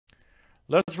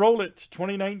Let's roll it.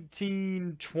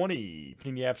 2019-20.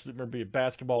 Panini Absolute Memorabilia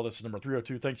Basketball. This is number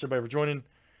 302. Thanks, everybody, for joining.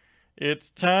 It's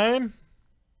time.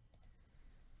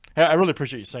 Hey, I really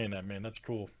appreciate you saying that, man. That's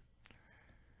cool.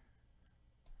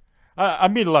 I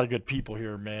meet a lot of good people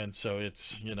here, man. So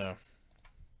it's,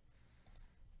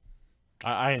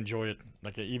 I enjoy it.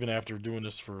 Like, even after doing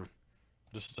this for,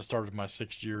 this is the start of my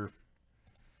 6th year.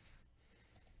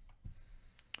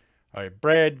 All right,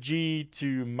 Brad G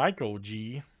to Michael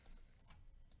G.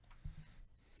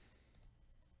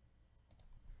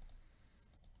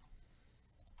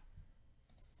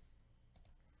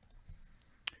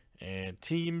 And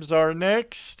teams are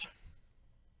next.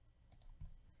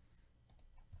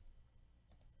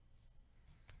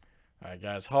 All right,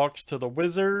 guys. Hawks to the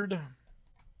Wizard.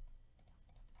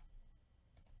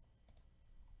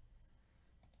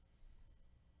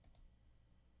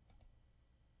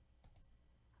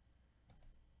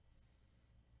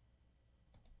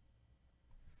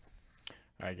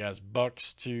 All right, guys.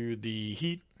 Bucks to the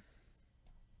Heat.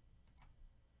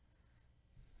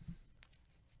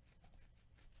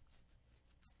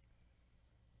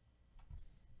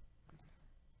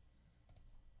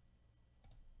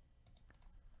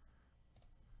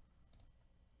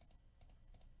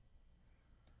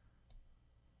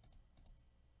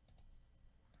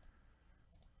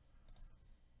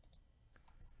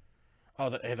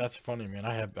 Oh, hey, that's funny, man.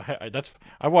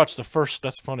 I watched the first.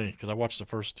 That's funny because I watched the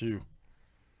first two.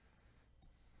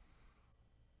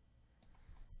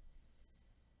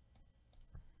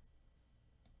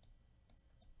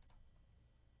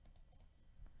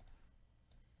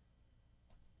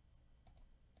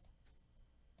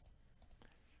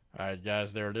 All right,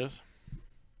 guys, there it is.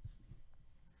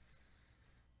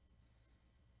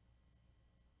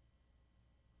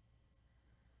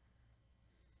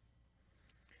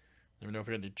 Let me know if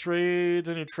we got any trades.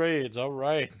 Any trades? All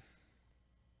right.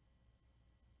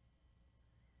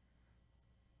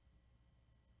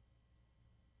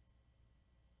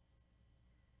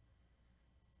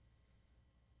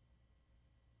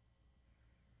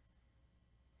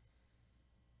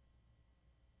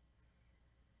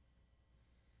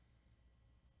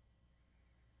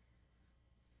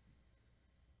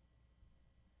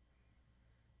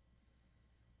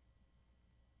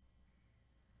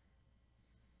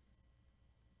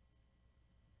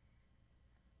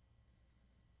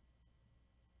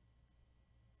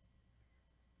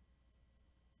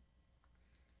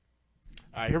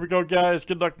 All right, here we go, guys.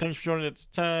 Good luck. Thanks for joining. It's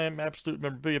time. Absolute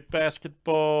Memorabilia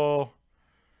Basketball.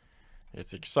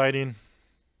 It's exciting.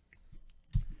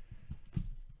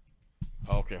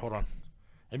 Oh, okay, hold on.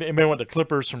 Anybody want the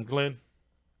Clippers from Glenn?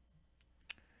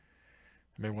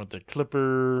 Anybody want the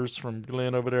Clippers from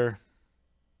Glenn over there?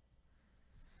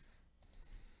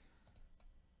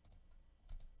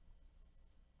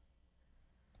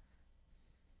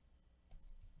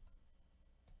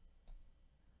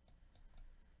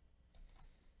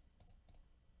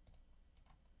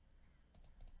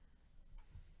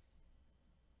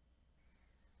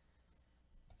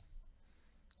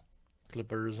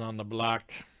 Clippers on the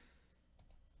block.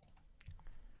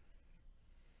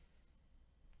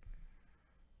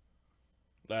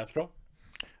 Let's go.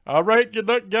 All right, good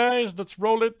luck, guys. Let's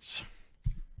roll it.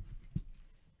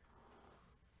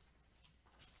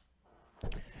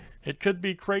 It could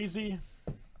be crazy.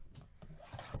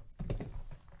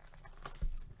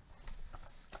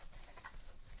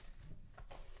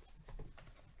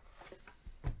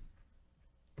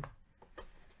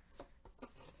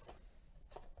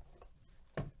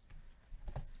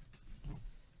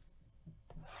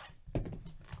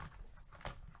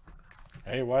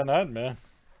 Hey, why not, man?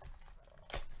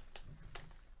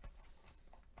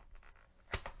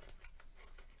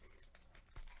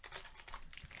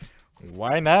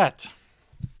 Why not?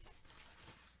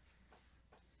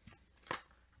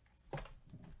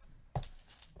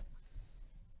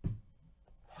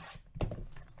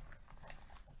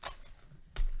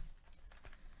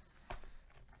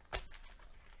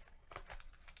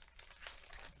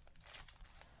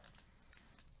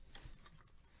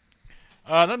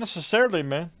 Not necessarily,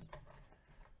 man.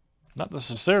 Not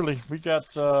necessarily. We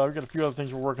got a few other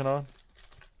things we're working on.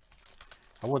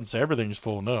 I wouldn't say everything's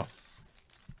full, no.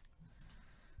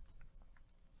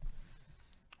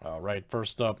 All right,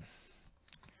 first up.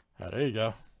 There you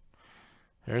go.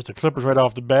 There's the Clippers right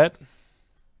off the bat.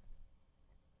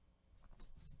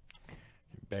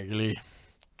 Bagley. Here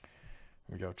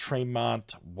we go.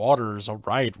 Tremont Waters. All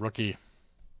right, rookie.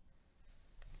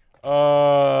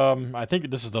 I think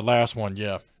this is the last one,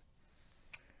 yeah.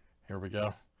 Here we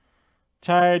go.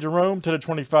 Ty Jerome to the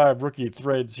 25 rookie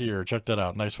threads here. Check that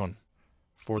out. Nice one.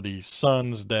 For the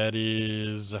Suns, that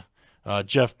is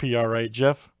Jeff P. All right,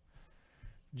 Jeff.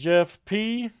 Jeff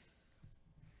P.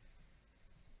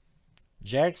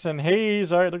 Jackson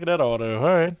Hayes. All right, look at that auto. All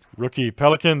right. Rookie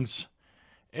Pelicans.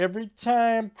 Every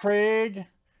time, Craig.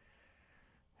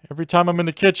 Every time I'm in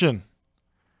the kitchen,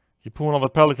 you're pulling all the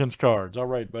Pelicans cards. All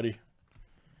right, buddy.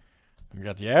 We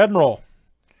got the Admiral.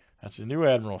 That's the new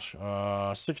Admiral.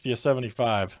 60 of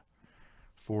 75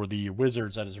 for the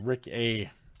Wizards. That is Rick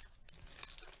A.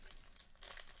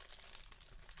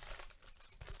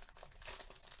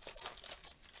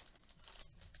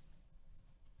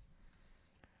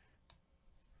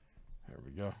 There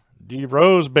we go. D.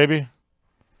 Rose, baby.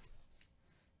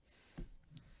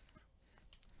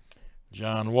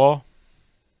 John Wall.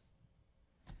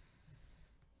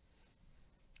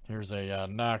 Here's a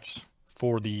Knox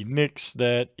for the Knicks.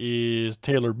 That is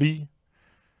Taylor B.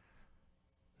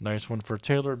 Nice one for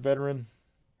Taylor, veteran.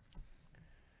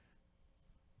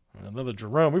 Another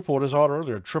Jerome. We pulled his auto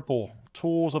earlier. Triple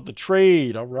tools of the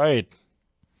trade. All right.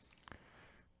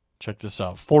 Check this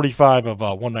out. 45 of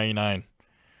 199.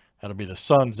 That'll be the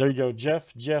Suns. There you go,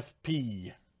 Jeff. Jeff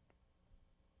P.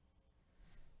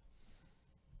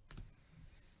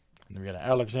 And then we got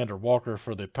Alexander Walker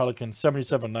for the Pelicans.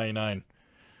 77.99.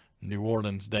 New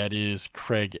Orleans. That is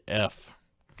Craig F.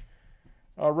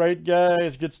 All right,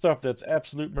 guys. Good stuff. That's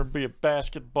Absolute Memorabilia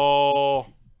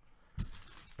Basketball.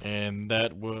 And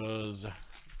that was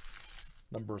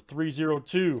number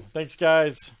 302. Thanks,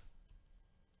 guys.